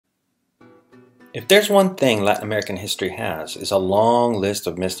If there's one thing Latin American history has, is a long list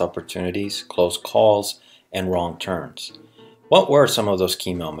of missed opportunities, close calls, and wrong turns. What were some of those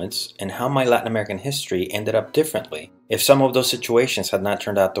key moments, and how might Latin American history ended up differently if some of those situations had not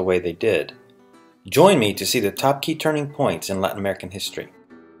turned out the way they did? Join me to see the top key turning points in Latin American history.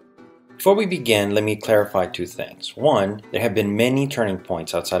 Before we begin, let me clarify two things. One, there have been many turning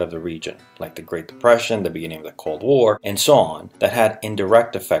points outside of the region, like the Great Depression, the beginning of the Cold War, and so on, that had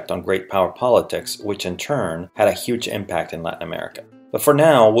indirect effect on great power politics, which in turn had a huge impact in Latin America. But for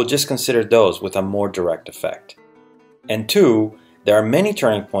now, we'll just consider those with a more direct effect. And two, there are many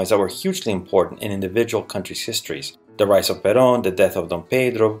turning points that were hugely important in individual countries' histories, the rise of Perón, the death of Don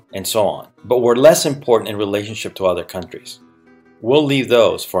Pedro, and so on, but were less important in relationship to other countries. We'll leave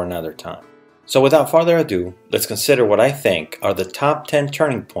those for another time. So without further ado, let's consider what I think are the top 10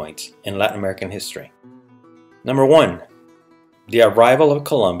 turning points in Latin American history. Number 1. The arrival of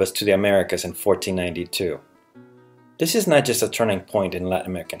Columbus to the Americas in 1492. This is not just a turning point in Latin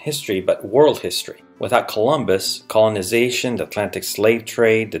American history, but world history. Without Columbus, colonization, the Atlantic slave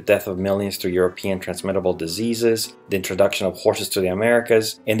trade, the death of millions through European transmittable diseases, the introduction of horses to the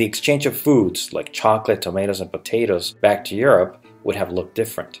Americas, and the exchange of foods like chocolate, tomatoes, and potatoes back to Europe would have looked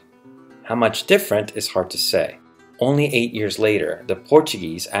different. How much different is hard to say. Only 8 years later, the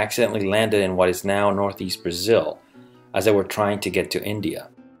Portuguese accidentally landed in what is now northeast Brazil as they were trying to get to India.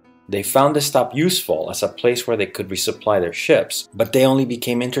 They found this stop useful as a place where they could resupply their ships, but they only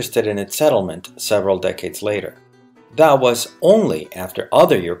became interested in its settlement several decades later. That was only after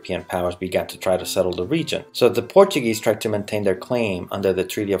other European powers began to try to settle the region, so the Portuguese tried to maintain their claim under the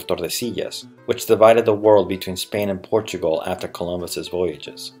Treaty of Tordesillas, which divided the world between Spain and Portugal after Columbus's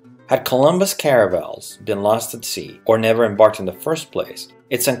voyages. Had Columbus' caravels been lost at sea, or never embarked in the first place,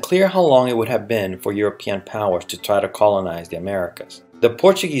 it's unclear how long it would have been for European powers to try to colonize the Americas. The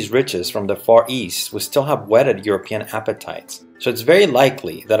Portuguese riches from the Far East would still have whetted European appetites, so it's very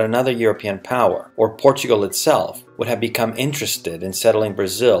likely that another European power, or Portugal itself, would have become interested in settling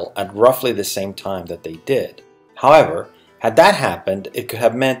Brazil at roughly the same time that they did. However, had that happened, it could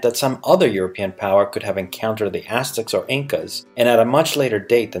have meant that some other European power could have encountered the Aztecs or Incas, and at a much later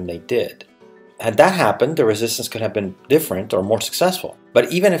date than they did. Had that happened, the resistance could have been different or more successful.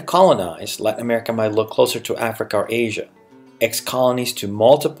 But even if colonized, Latin America might look closer to Africa or Asia, ex-colonies to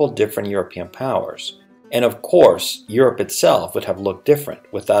multiple different European powers. And of course, Europe itself would have looked different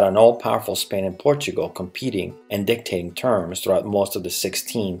without an all-powerful Spain and Portugal competing and dictating terms throughout most of the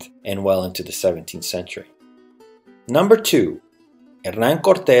 16th and well into the 17th century. Number 2. Hernán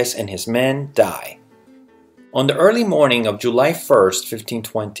Cortés and his men die. On the early morning of July 1st,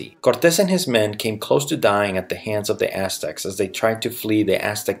 1520, Cortés and his men came close to dying at the hands of the Aztecs as they tried to flee the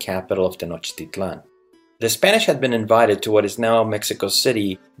Aztec capital of Tenochtitlan. The Spanish had been invited to what is now Mexico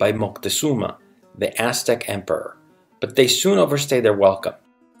City by Moctezuma, the Aztec emperor, but they soon overstayed their welcome.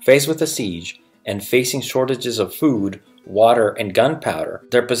 Faced with a siege and facing shortages of food, water, and gunpowder,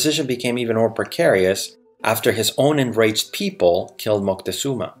 their position became even more precarious after his own enraged people killed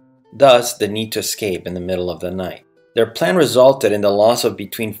Moctezuma, thus the need to escape in the middle of the night. Their plan resulted in the loss of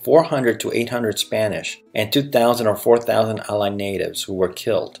between 400 to 800 Spanish and 2,000 or 4,000 allied natives who were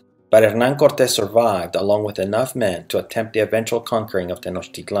killed. But Hernán Cortés survived along with enough men to attempt the eventual conquering of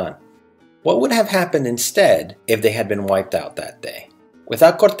Tenochtitlan. What would have happened instead if they had been wiped out that day?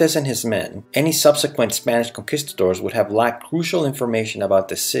 Without Cortés and his men, any subsequent Spanish conquistadors would have lacked crucial information about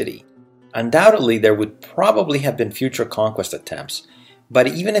the city. Undoubtedly, there would probably have been future conquest attempts, but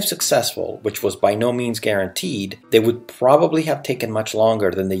even if successful, which was by no means guaranteed, they would probably have taken much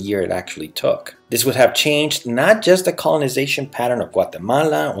longer than the year it actually took. This would have changed not just the colonization pattern of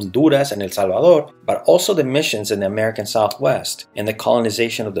Guatemala, Honduras, and El Salvador, but also the missions in the American Southwest and the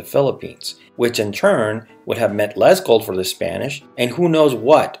colonization of the Philippines, which in turn would have meant less gold for the Spanish and who knows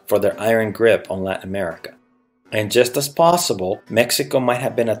what for their iron grip on Latin America. And just as possible, Mexico might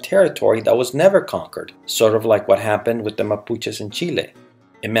have been a territory that was never conquered, sort of like what happened with the Mapuches in Chile.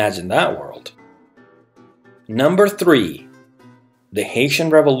 Imagine that world. Number 3. The Haitian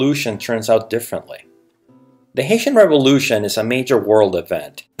Revolution turns out differently. The Haitian Revolution is a major world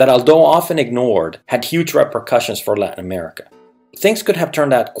event that, although often ignored, had huge repercussions for Latin America. Things could have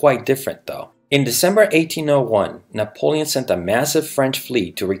turned out quite different though. In December 1801, Napoleon sent a massive French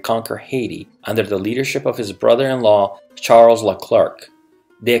fleet to reconquer Haiti under the leadership of his brother-in-law, Charles Leclerc.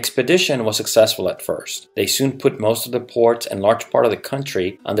 The expedition was successful at first. They soon put most of the ports and large part of the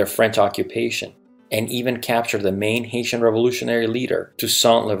country under French occupation, and even captured the main Haitian revolutionary leader,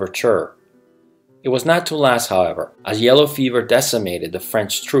 Toussaint Louverture. It was not to last, however, as yellow fever decimated the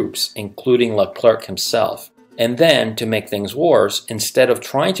French troops, including Leclerc himself, And then, to make things worse, instead of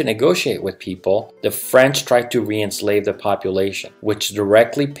trying to negotiate with people, the French tried to re-enslave the population, which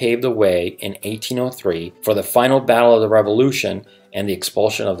directly paved the way in 1803 for the final battle of the Revolution and the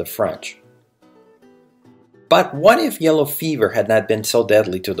expulsion of the French. But what if yellow fever had not been so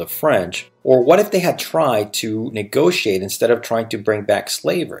deadly to the French, or what if they had tried to negotiate instead of trying to bring back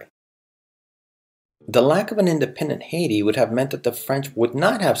slavery? The lack of an independent Haiti would have meant that the French would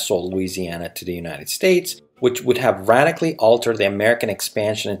not have sold Louisiana to the United States, which would have radically altered the American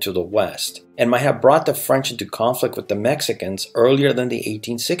expansion into the West, and might have brought the French into conflict with the Mexicans earlier than the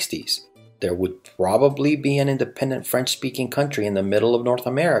 1860s. There would probably be an independent French-speaking country in the middle of North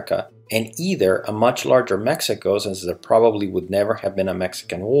America, and either a much larger Mexico, since there probably would never have been a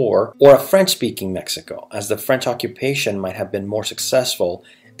Mexican War, or a French-speaking Mexico, as the French occupation might have been more successful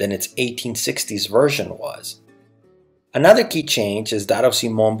than its 1860s version was. Another key change is that of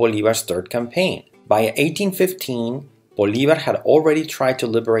Simón Bolívar's third campaign. By 1815, Bolívar had already tried to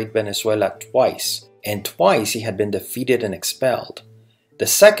liberate Venezuela twice, and twice he had been defeated and expelled. The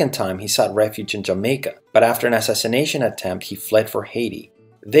second time he sought refuge in Jamaica, but after an assassination attempt he fled for Haiti.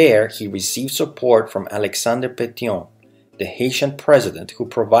 There he received support from Alexandre Pétion, the Haitian president, who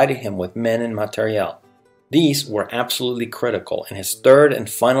provided him with men and materiel. These were absolutely critical in his third and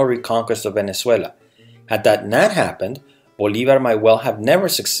final reconquest of Venezuela. Had that not happened, Bolívar might well have never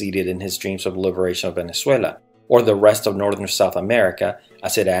succeeded in his dreams of liberation of Venezuela, or the rest of northern South America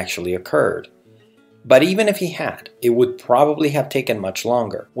as it actually occurred. But even if he had, it would probably have taken much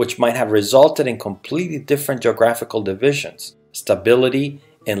longer, which might have resulted in completely different geographical divisions, stability,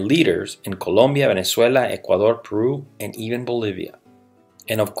 and leaders in Colombia, Venezuela, Ecuador, Peru, and even Bolivia.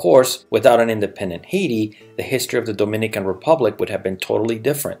 And of course, without an independent Haiti, the history of the Dominican Republic would have been totally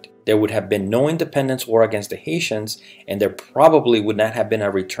different. There would have been no independence war against the Haitians, and there probably would not have been a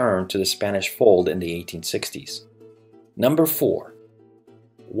return to the Spanish fold in the 1860s. Number 4.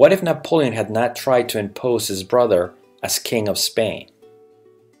 What if Napoleon had not tried to impose his brother as King of Spain?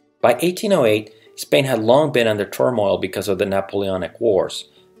 By 1808, Spain had long been under turmoil because of the Napoleonic Wars,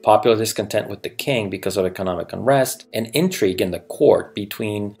 popular discontent with the king because of economic unrest, and intrigue in the court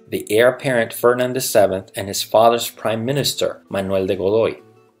between the heir apparent Ferdinand VII and his father's prime minister, Manuel de Godoy.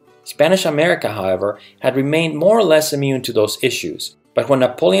 Spanish America, however, had remained more or less immune to those issues, but when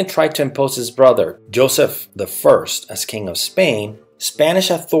Napoleon tried to impose his brother, Joseph I, as King of Spain, Spanish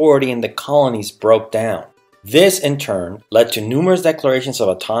authority in the colonies broke down. This, in turn, led to numerous declarations of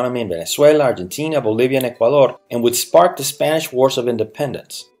autonomy in Venezuela, Argentina, Bolivia, and Ecuador, and would spark the Spanish Wars of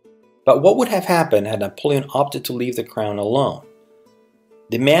Independence. But what would have happened had Napoleon opted to leave the crown alone?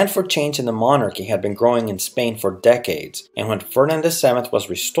 Demand for change in the monarchy had been growing in Spain for decades, and when Ferdinand VII was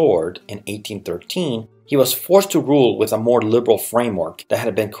restored in 1813, he was forced to rule with a more liberal framework that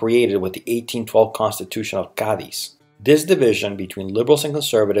had been created with the 1812 Constitution of Cádiz. This division between liberals and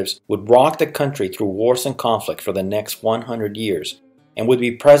conservatives would rock the country through wars and conflict for the next 100 years, and would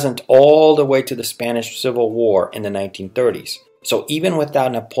be present all the way to the Spanish Civil War in the 1930s. So even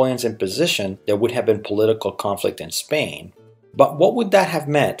without Napoleon's imposition, there would have been political conflict in Spain. But what would that have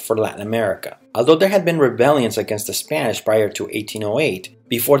meant for Latin America? Although there had been rebellions against the Spanish prior to 1808,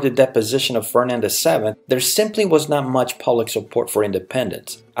 before the deposition of Ferdinand VII, there simply was not much public support for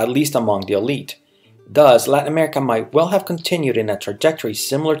independence, at least among the elite. Thus, Latin America might well have continued in a trajectory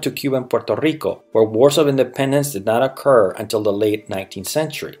similar to Cuba and Puerto Rico, where wars of independence did not occur until the late 19th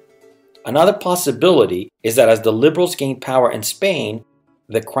century. Another possibility is that as the liberals gained power in Spain,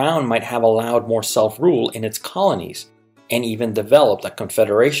 the crown might have allowed more self-rule in its colonies, and even developed a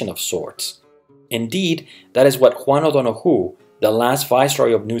confederation of sorts. Indeed, that is what Juan O'Donoghue, the last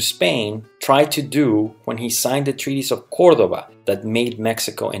viceroy of New Spain, tried to do when he signed the treaties of Córdoba that made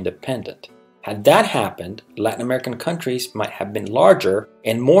Mexico independent. Had that happened, Latin American countries might have been larger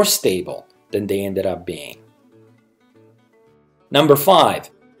and more stable than they ended up being. Number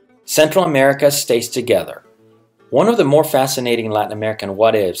 5. Central America stays together. One of the more fascinating Latin American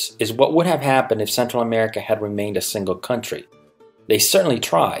what-ifs is what would have happened if Central America had remained a single country. They certainly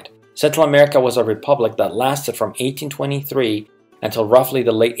tried. Central America was a republic that lasted from 1823 until roughly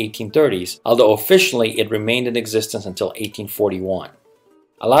the late 1830s, although officially it remained in existence until 1841.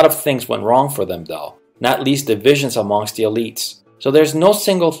 A lot of things went wrong for them though, not least divisions amongst the elites. So there's no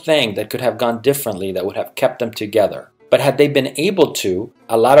single thing that could have gone differently that would have kept them together. But had they been able to,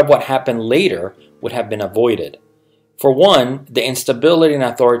 a lot of what happened later would have been avoided. For one, the instability and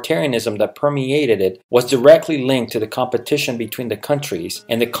authoritarianism that permeated it was directly linked to the competition between the countries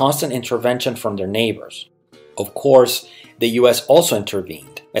and the constant intervention from their neighbors. Of course, the US also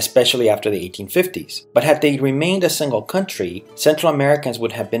intervened. especially after the 1850s. But had they remained a single country, Central Americans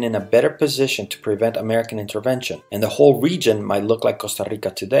would have been in a better position to prevent American intervention, and the whole region might look like Costa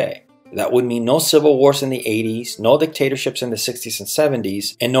Rica today. That would mean no civil wars in the 80s, no dictatorships in the 60s and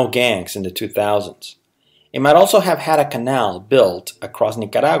 70s, and no gangs in the 2000s. It might also have had a canal built across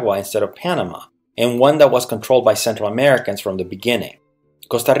Nicaragua instead of Panama, and one that was controlled by Central Americans from the beginning.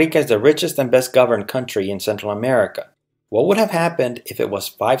 Costa Rica is the richest and best governed country in Central America. What would have happened if it was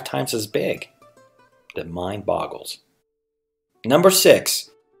 5 times as big? The mind boggles. Number 6.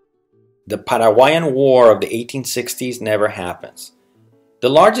 The Paraguayan War of the 1860s never happens. The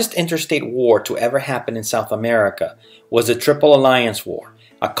largest interstate war to ever happen in South America was the Triple Alliance War,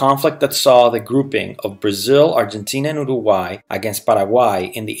 a conflict that saw the grouping of Brazil, Argentina, and Uruguay against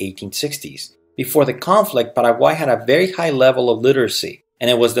Paraguay in the 1860s. Before the conflict, Paraguay had a very high level of literacy,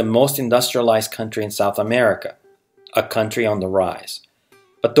 and it was the most industrialized country in South America, a country on the rise.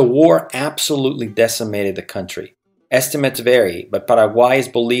 But the war absolutely decimated the country. Estimates vary, but Paraguay is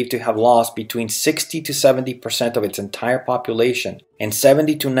believed to have lost between 60 to 70% of its entire population and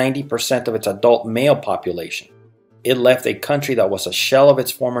 70 to 90% of its adult male population. It left a country that was a shell of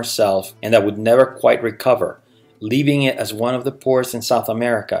its former self and that would never quite recover, leaving it as one of the poorest in South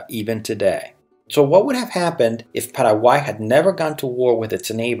America even today. So what would have happened if Paraguay had never gone to war with its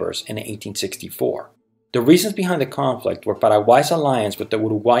neighbors in 1864? The reasons behind the conflict were Paraguay's alliance with the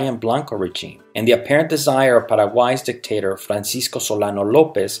Uruguayan Blanco regime and the apparent desire of Paraguay's dictator Francisco Solano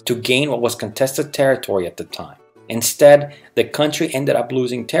Lopez to gain what was contested territory at the time. Instead, the country ended up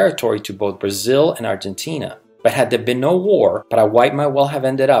losing territory to both Brazil and Argentina. But had there been no war, Paraguay might well have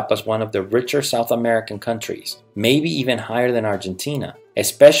ended up as one of the richer South American countries, maybe even higher than Argentina,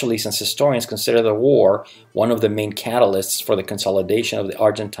 especially since historians consider the war one of the main catalysts for the consolidation of the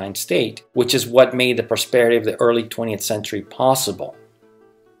Argentine state, which is what made the prosperity of the early 20th century possible.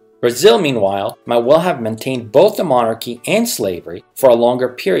 Brazil, meanwhile, might well have maintained both the monarchy and slavery for a longer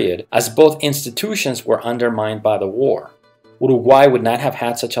period, as both institutions were undermined by the war. Uruguay would not have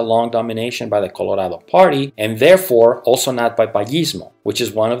had such a long domination by the Colorado Party, and therefore also not by Pagismo, which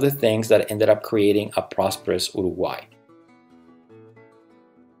is one of the things that ended up creating a prosperous Uruguay.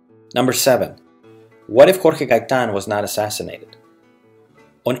 Number 7. What if Jorge Gaitan was not assassinated?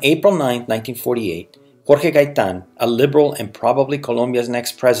 On April 9, 1948, Jorge Gaitan, a liberal and probably Colombia's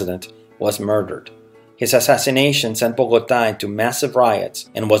next president, was murdered. His assassination sent Bogotá into massive riots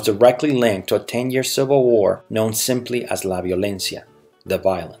and was directly linked to a 10-year civil war known simply as La Violencia, the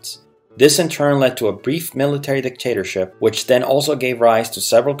violence. This in turn led to a brief military dictatorship, which then also gave rise to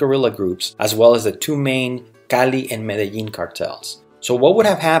several guerrilla groups, as well as the 2 main Cali and Medellin cartels. So what would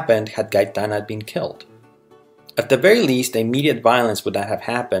have happened had Gaitan not been killed? At the very least, the immediate violence would not have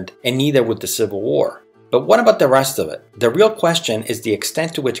happened, and neither would the civil war. But what about the rest of it? The real question is the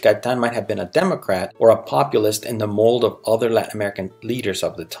extent to which Gaitan might have been a Democrat or a populist in the mold of other Latin American leaders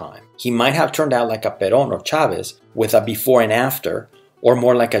of the time. He might have turned out like a Perón or Chavez, with a before and after, or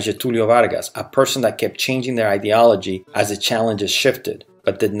more like a Getulio Vargas, a person that kept changing their ideology as the challenges shifted,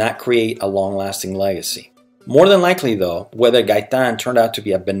 but did not create a long-lasting legacy. More than likely, though, whether Gaitan turned out to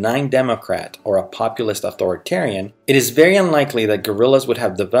be a benign Democrat or a populist authoritarian, it is very unlikely that guerrillas would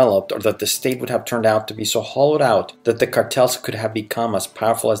have developed or that the state would have turned out to be so hollowed out that the cartels could have become as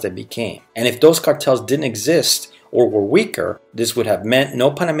powerful as they became. And if those cartels didn't exist or were weaker, this would have meant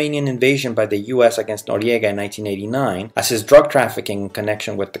no Panamanian invasion by the US against Noriega in 1989, as his drug trafficking in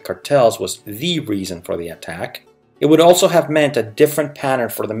connection with the cartels was the reason for the attack. It would also have meant a different pattern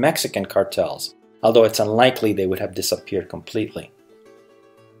for the Mexican cartels, although it's unlikely they would have disappeared completely.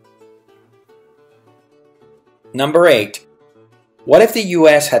 Number 8. What if the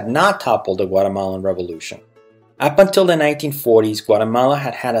US had not toppled the Guatemalan Revolution? Up until the 1940s, Guatemala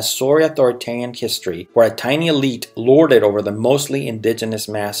had had a sorry authoritarian history where a tiny elite lorded over the mostly indigenous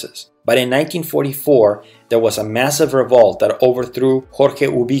masses. But in 1944, there was a massive revolt that overthrew Jorge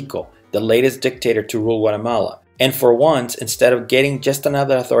Ubico, the latest dictator to rule Guatemala. And for once, instead of getting just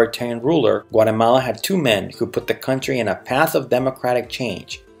another authoritarian ruler, Guatemala had 2 men who put the country in a path of democratic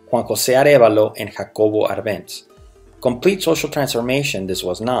change, Juan José Arévalo and Jacobo Arbenz. Complete social transformation this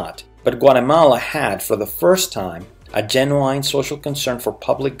was not, but Guatemala had, for the first time, a genuine social concern for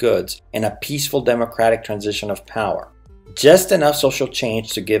public goods and a peaceful democratic transition of power. Just enough social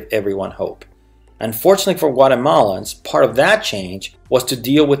change to give everyone hope. Unfortunately for Guatemalans, part of that change was to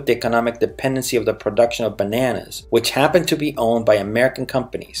deal with the economic dependency of the production of bananas, which happened to be owned by American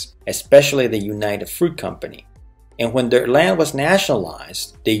companies, especially the United Fruit Company. And when their land was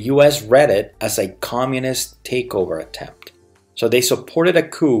nationalized, the US read it as a communist takeover attempt. So they supported a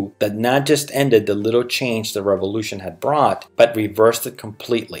coup that not just ended the little change the revolution had brought, but reversed it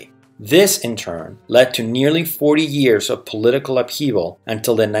completely. This, in turn, led to nearly 40 years of political upheaval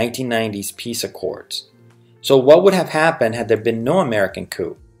until the 1990s peace accords. So what would have happened had there been no American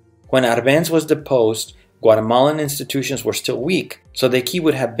coup? When Arbenz was deposed, Guatemalan institutions were still weak, so the key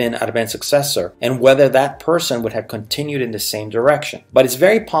would have been Arbenz's successor and whether that person would have continued in the same direction. But it's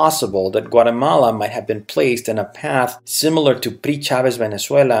very possible that Guatemala might have been placed in a path similar to PRI-Chavez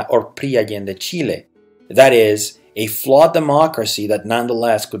Venezuela or PRI-Allende Chile. That is, a flawed democracy that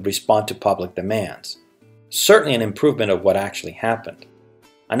nonetheless could respond to public demands. Certainly an improvement of what actually happened.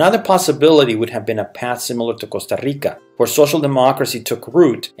 Another possibility would have been a path similar to Costa Rica, where social democracy took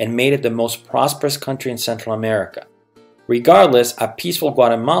root and made it the most prosperous country in Central America. Regardless, a peaceful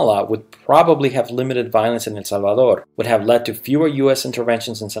Guatemala would probably have limited violence in El Salvador, would have led to fewer U.S.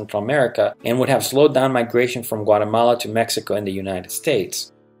 interventions in Central America, and would have slowed down migration from Guatemala to Mexico and the United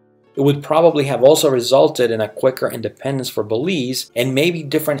States. It would probably have also resulted in a quicker independence for Belize and maybe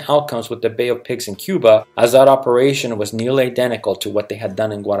different outcomes with the Bay of Pigs in Cuba, as that operation was nearly identical to what they had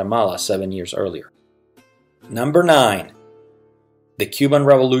done in Guatemala 7 years earlier. Number 9. The Cuban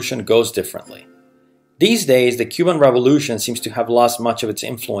Revolution goes differently. These days, the Cuban Revolution seems to have lost much of its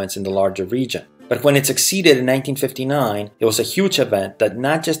influence in the larger region. But when it succeeded in 1959, it was a huge event that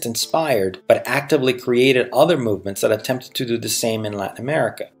not just inspired, but actively created other movements that attempted to do the same in Latin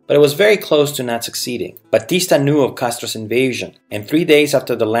America. But it was very close to not succeeding. Batista knew of Castro's invasion, and 3 days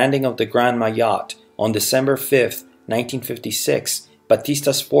after the landing of the Gran Mayotte, on December 5, 1956,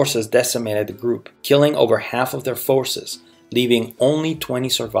 Batista's forces decimated the group, killing over half of their forces, leaving only 20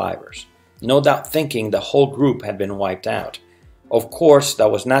 survivors, no doubt thinking the whole group had been wiped out. Of course,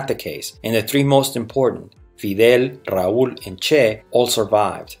 that was not the case, and the three most important, Fidel, Raúl, and Che, all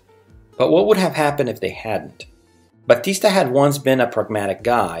survived. But what would have happened if they hadn't? Batista had once been a pragmatic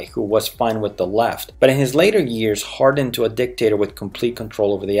guy who was fine with the left, but in his later years hardened to a dictator with complete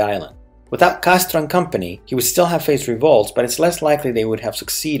control over the island. Without Castro and company, he would still have faced revolts, but it's less likely they would have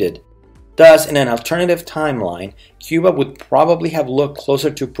succeeded. Thus, in an alternative timeline, Cuba would probably have looked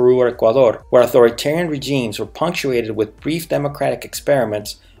closer to Peru or Ecuador, where authoritarian regimes were punctuated with brief democratic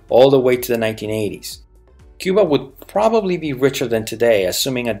experiments all the way to the 1980s. Cuba would probably be richer than today,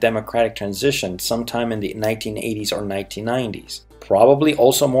 assuming a democratic transition sometime in the 1980s or 1990s. Probably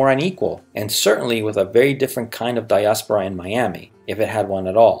also more unequal, and certainly with a very different kind of diaspora in Miami, if it had one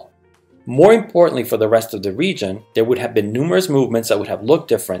at all. More importantly for the rest of the region, there would have been numerous movements that would have looked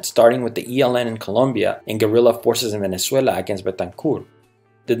different, starting with the ELN in Colombia and guerrilla forces in Venezuela against Betancourt.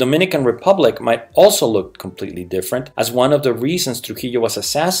 The Dominican Republic might also look completely different, as one of the reasons Trujillo was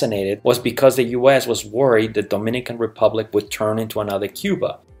assassinated was because the US was worried the Dominican Republic would turn into another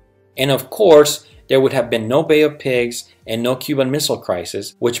Cuba. And of course, there would have been no Bay of Pigs and no Cuban Missile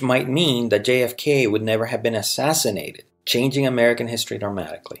Crisis, which might mean that JFK would never have been assassinated, changing American history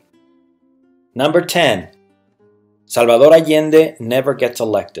dramatically. Number 10. Salvador Allende never gets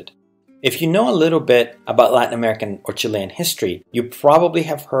elected. If you know a little bit about Latin American or Chilean history, you probably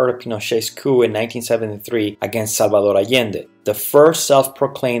have heard of Pinochet's coup in 1973 against Salvador Allende, the first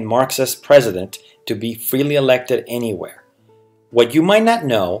self-proclaimed Marxist president to be freely elected anywhere. What you might not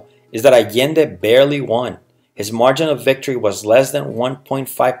know is that Allende barely won. His margin of victory was less than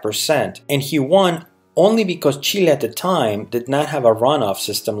 1.5%, and he won only because Chile at the time did not have a runoff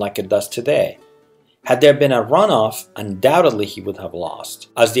system like it does today. Had there been a runoff, undoubtedly he would have lost,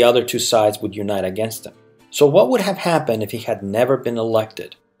 as the other two sides would unite against him. So what would have happened if he had never been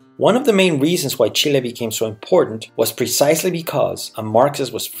elected? One of the main reasons why Chile became so important was precisely because a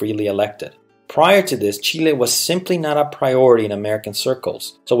Marxist was freely elected. Prior to this, Chile was simply not a priority in American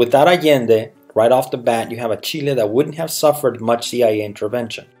circles. So without Allende, right off the bat you have a Chile that wouldn't have suffered much CIA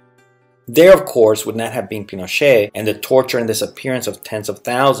intervention. There, of course, would not have been Pinochet and the torture and disappearance of tens of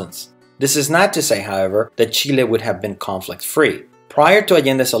thousands. This is not to say, however, that Chile would have been conflict-free. Prior to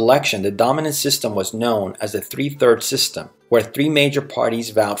Allende's election, the dominant system was known as the three-thirds system, where three major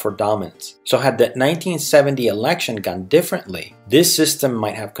parties vowed for dominance. So had the 1970 election gone differently, this system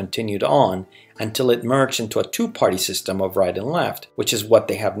might have continued on until it merged into a two-party system of right and left, which is what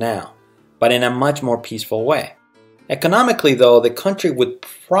they have now, but in a much more peaceful way. Economically, though, the country would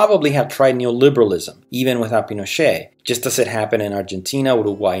probably have tried neoliberalism, even without Pinochet, just as it happened in Argentina,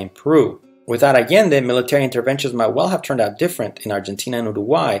 Uruguay, and Peru. Without Allende, military interventions might well have turned out different in Argentina and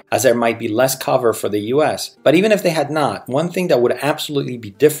Uruguay, as there might be less cover for the US. But even if they had not, one thing that would absolutely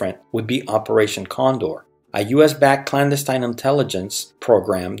be different would be Operation Condor, a US-backed clandestine intelligence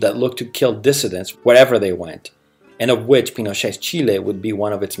program that looked to kill dissidents wherever they went, and of which Pinochet's Chile would be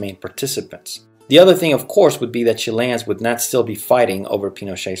one of its main participants. The other thing, of course, would be that Chileans would not still be fighting over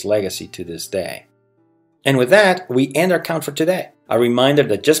Pinochet's legacy to this day. And with that, we end our count for today. A reminder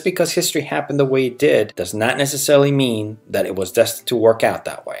that just because history happened the way it did does not necessarily mean that it was destined to work out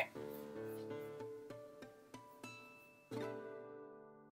that way.